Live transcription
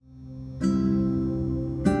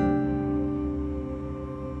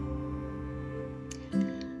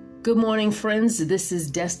Good morning, friends. This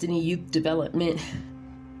is Destiny Youth Development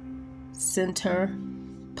Center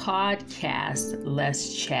podcast,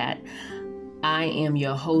 Let's Chat. I am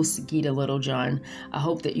your host, Gita Littlejohn. I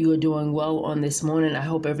hope that you are doing well on this morning. I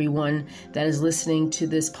hope everyone that is listening to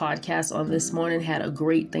this podcast on this morning had a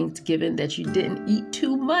great Thanksgiving, that you didn't eat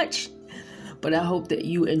too much. But I hope that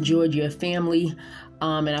you enjoyed your family,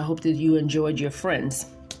 and I hope that you enjoyed your friends.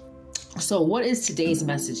 So what is today's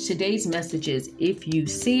message? Today's message is, if you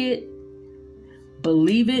see it,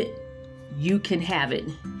 believe it, you can have it.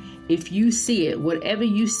 If you see it, whatever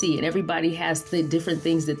you see, and everybody has the different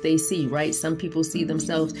things that they see, right? Some people see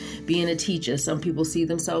themselves being a teacher. Some people see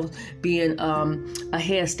themselves being a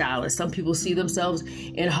hairstylist. Some people see themselves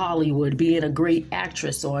in Hollywood being a great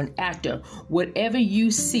actress or an actor. Whatever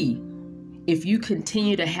you see, if you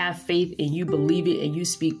continue to have faith and you believe it and you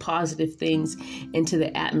speak positive things into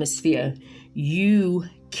the atmosphere, you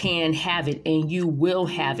can have it and you will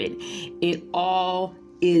have it. It all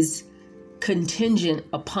is contingent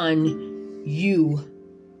upon you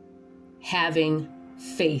having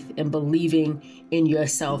faith and believing in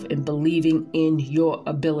yourself and believing in your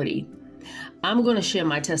ability. I'm going to share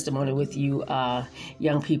my testimony with you,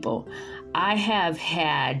 young people. I have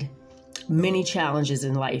had many challenges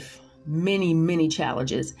in life. Many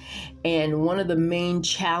challenges. And one of the main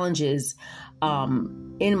challenges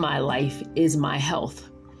in my life is my health.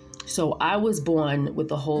 So I was born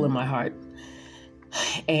with a hole in my heart.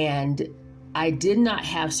 And I did not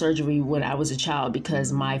have surgery when I was a child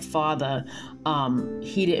because my father,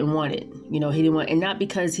 he didn't want it. He didn't want, and not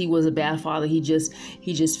because he was a bad father. He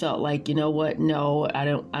just felt like, you know what? No, I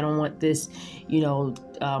don't want this,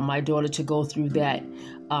 my daughter to go through that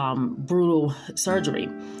brutal surgery.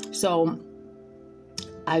 So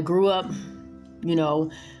I grew up,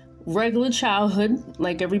 regular childhood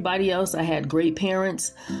like everybody else. I had great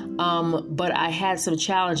parents, but I had some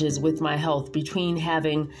challenges with my health between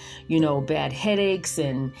having, bad headaches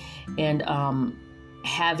and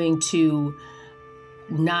having to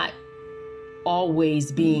not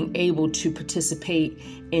always being able to participate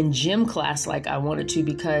in gym class like I wanted to,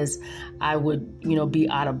 because I would, be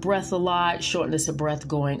out of breath a lot, shortness of breath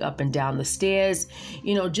going up and down the stairs,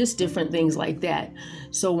 just different things like that.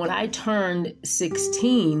 So when I turned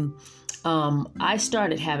 16, I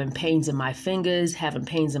started having pains in my fingers, having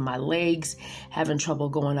pains in my legs, having trouble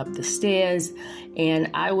going up the stairs.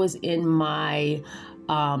 And I was in my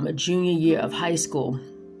junior year of high school.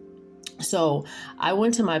 So I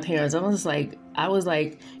went to my parents. I was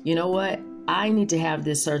like, you know what? I need to have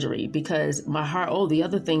this surgery because my heart. Oh, the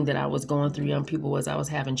other thing that I was going through, young people, was I was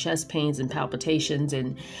having chest pains and palpitations,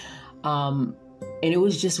 and it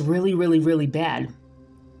was just really, really, really bad.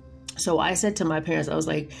 So I said to my parents, I was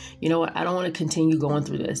like, you know what? I don't want to continue going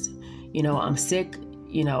through this. I'm sick.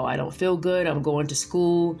 I don't feel good. I'm going to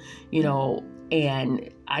school, and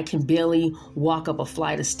I can barely walk up a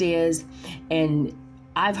flight of stairs. And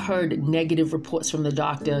I've heard negative reports from the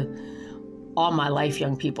doctor all my life,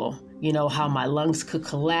 young people. How my lungs could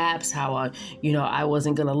collapse, how I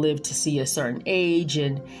wasn't going to live to see a certain age.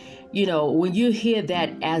 And, when you hear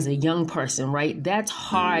that as a young person, right, that's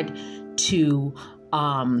hard to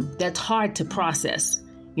process,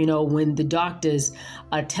 when the doctors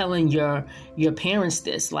are telling your parents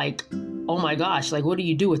this, like, oh my gosh, like, what do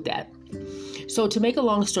you do with that? So to make a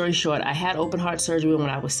long story short, I had open heart surgery when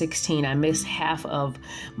I was 16. I missed half of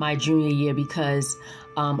my junior year because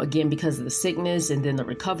of the sickness and then the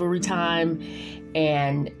recovery time.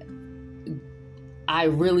 And I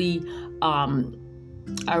really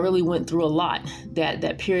went through a lot.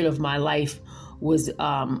 That period of my life was,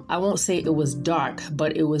 I won't say it was dark,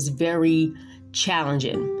 but it was very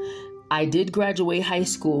challenging. I did graduate high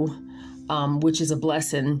school, which is a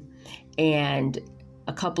blessing. And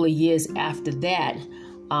a couple of years after that,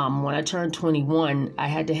 when I turned 21, I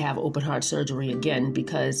had to have open heart surgery again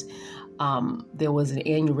because there was an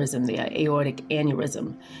aneurysm there, aortic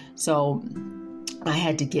aneurysm. So I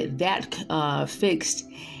had to get that fixed.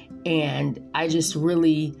 And I just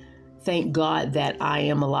really thank God that I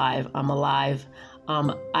am alive. I'm alive.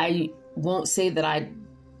 I won't say that I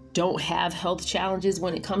don't have health challenges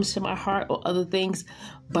when it comes to my heart or other things,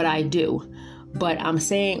 but I do. But I'm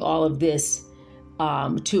saying all of this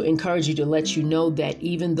to encourage you, to let you know that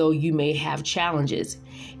even though you may have challenges,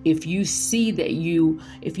 if you see that you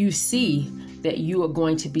are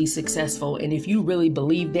going to be successful, and if you really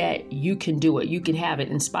believe that, you can do it. You can have it.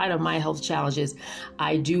 In spite of my health challenges,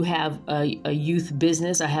 I do have a youth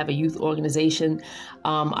business. I have a youth organization.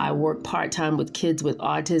 I work part-time with kids with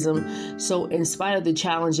autism. So in spite of the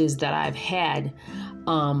challenges that I've had,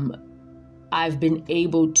 I've been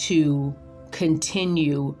able to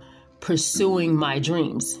continue pursuing my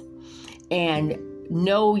dreams. And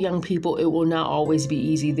no, young people, it will not always be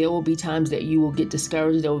easy. There will be times that you will get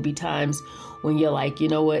discouraged. There will be times when you're like, you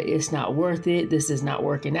know what, it's not worth it. This is not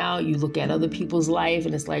working out. You look at other people's life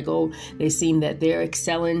and it's like, oh, they seem that they're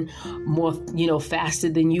excelling more, faster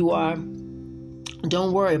than you are.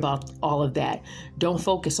 Don't worry about all of that. Don't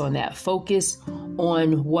focus on that. Focus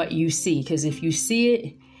on what you see. Because if you see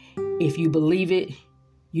it, if you believe it,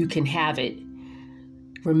 you can have it.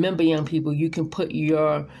 Remember, young people, you can put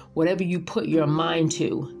whatever you put your mind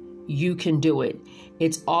to, you can do it.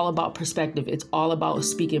 It's all about perspective. It's all about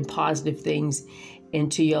speaking positive things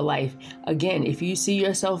into your life. Again, if you see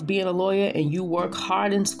yourself being a lawyer and you work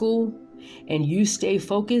hard in school and you stay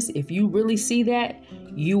focused, if you really see that,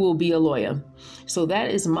 you will be a lawyer. So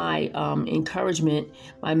that is my encouragement,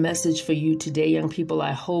 my message for you today, young people.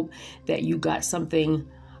 I hope that you got something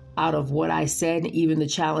out of what I said, even the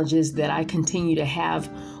challenges that I continue to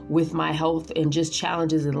have with my health and just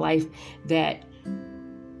challenges in life, that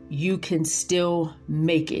you can still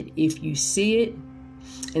make it if you see it.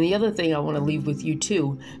 And the other thing I want to leave with you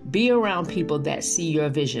too, be around people that see your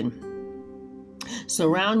vision.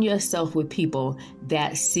 Surround yourself with people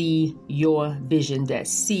that see your vision, that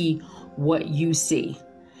see what you see.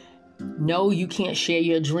 No, you can't share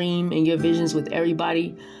your dream and your visions with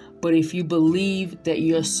everybody. But if you believe that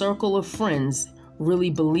your circle of friends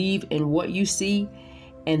really believe in what you see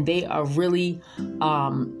and they are really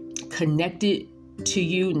connected to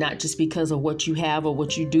you, not just because of what you have or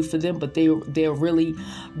what you do for them, but they're really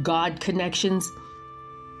God connections,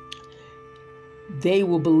 they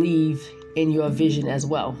will believe in your vision as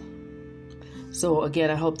well. So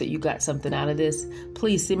again, I hope that you got something out of this.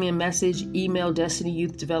 Please send me a message, email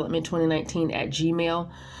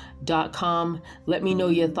DestinyYouthDevelopment2019@gmail.com. Let me know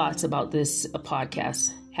your thoughts about this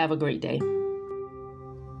podcast. Have a great day.